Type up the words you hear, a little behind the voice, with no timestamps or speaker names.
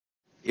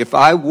if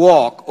I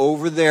walk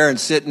over there and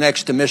sit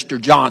next to Mr.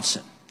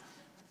 Johnson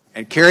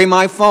and carry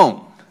my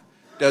phone,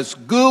 does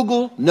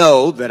Google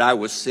know that I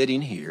was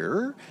sitting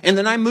here and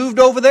then I moved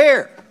over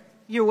there?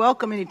 You're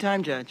welcome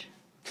anytime, Judge.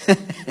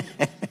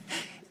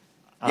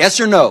 Yes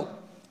or no?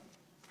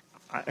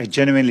 I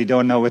genuinely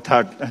don't know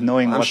without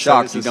knowing I'm what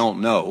shocked services. you don't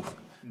know.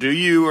 Do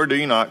you or do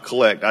you not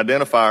collect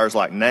identifiers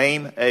like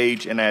name,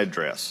 age, and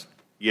address?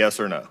 Yes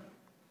or no?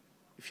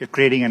 If you're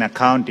creating an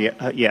account,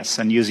 yes,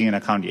 and using an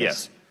account,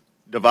 yes.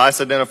 Device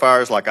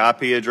identifiers like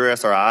IP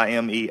address or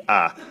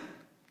IMEI?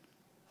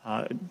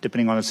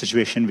 Depending on the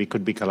situation, we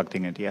could be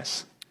collecting it,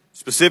 yes.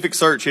 Specific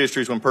search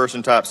histories when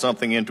person types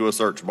something into a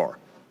search bar?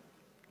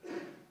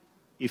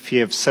 If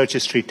you have search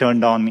history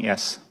turned on,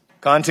 yes.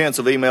 Contents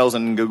of emails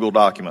and Google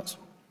Documents?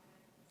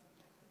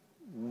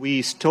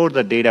 We store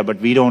the data, but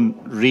we don't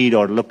read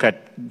or look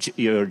at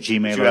your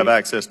Gmail. But you have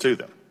access to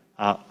them?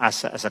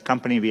 As a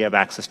company, we have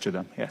access to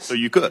them, yes. So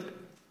you could?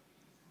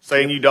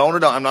 Saying you don't or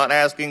don't. I'm not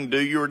asking do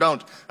you or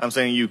don't. I'm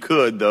saying you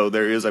could, though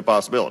there is a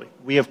possibility.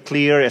 We have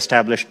clear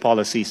established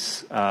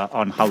policies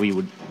on how we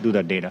would do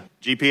that data.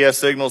 GPS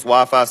signals,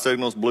 Wi-Fi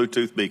signals,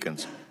 Bluetooth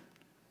beacons?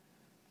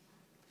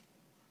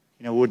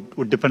 You know,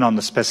 would depend on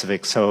the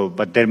specifics,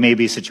 but there may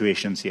be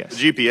situations, yes.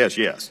 The GPS,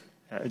 yes.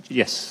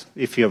 Yes,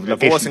 if you have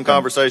location. Voice and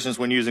conversations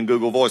when using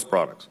Google Voice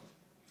products?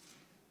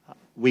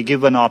 We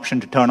give an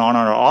option to turn on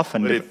or off.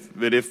 And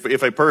but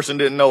if a person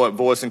didn't know it,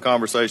 voice and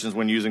conversations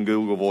when using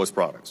Google Voice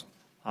products?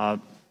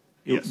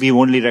 Yes. We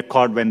only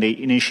record when they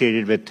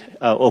initiated with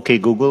OK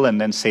Google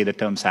and then say the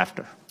terms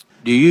after.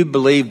 Do you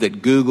believe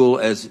that Google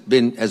has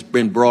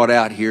been brought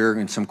out here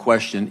in some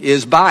question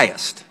is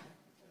biased?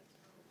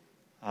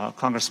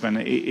 Congressman,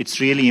 it's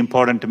really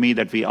important to me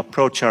that we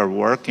approach our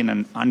work in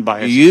an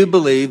unbiased. Do you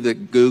believe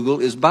that Google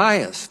is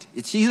biased?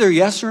 It's either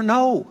yes or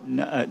no.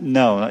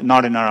 No,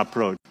 not in our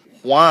approach.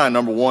 Why,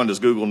 number one, does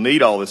Google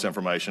need all this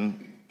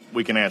information?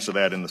 We can answer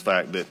that in the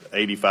fact that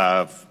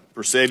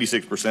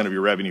 86% of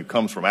your revenue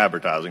comes from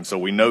advertising, so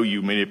we know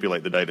you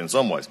manipulate the data in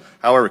some ways.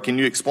 However, can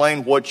you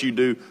explain what you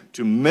do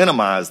to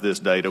minimize this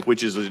data,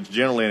 which is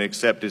generally an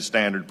accepted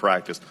standard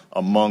practice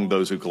among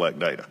those who collect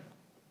data?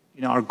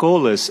 You know, our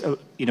goal is,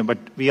 but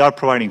we are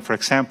providing, for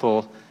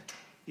example,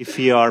 if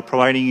we are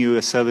providing you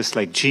a service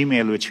like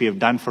Gmail, which we have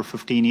done for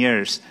 15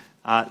 years,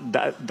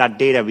 that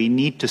data, we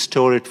need to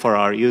store it for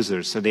our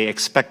users, so they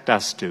expect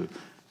us to.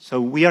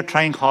 So we are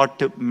trying hard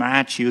to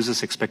match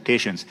users'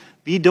 expectations.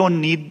 We don't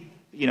need,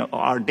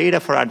 our data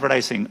for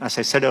advertising, as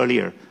I said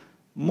earlier,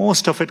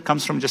 most of it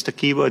comes from just the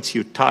keywords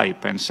you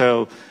type. And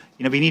so,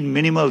 we need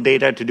minimal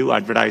data to do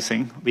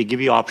advertising. We give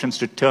you options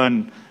to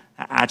turn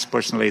ads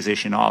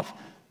personalization off.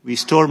 We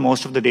store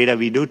most of the data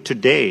we do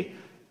today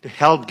to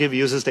help give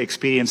users the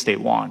experience they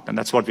want, and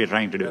that's what we're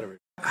trying to do.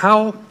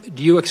 How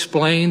do you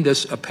explain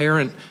this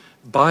apparent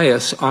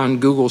bias on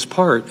Google's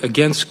part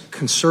against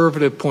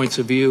conservative points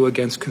of view,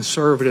 against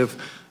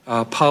conservative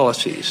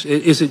policies?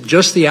 Is it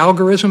just the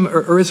algorithm,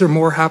 or is there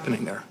more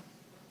happening there?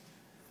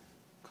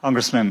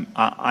 Congressman,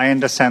 I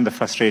understand the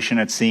frustration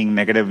at seeing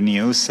negative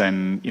news,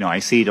 and I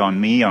see it on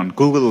me, on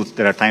Google.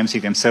 There are times you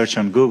can search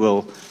on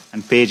Google,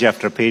 and page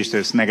after page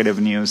there's negative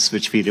news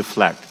which we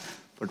reflect.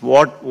 But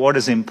what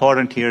is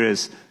important here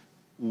is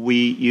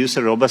we use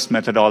a robust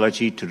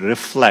methodology to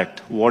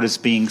reflect what is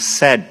being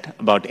said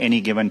about any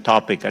given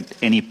topic at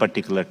any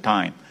particular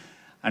time.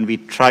 And we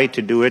try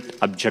to do it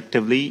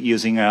objectively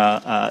using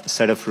a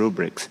set of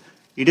rubrics.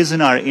 It is in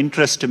our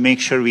interest to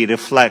make sure we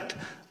reflect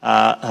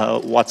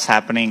what's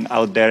happening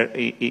out there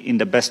in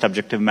the best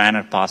objective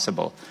manner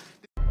possible.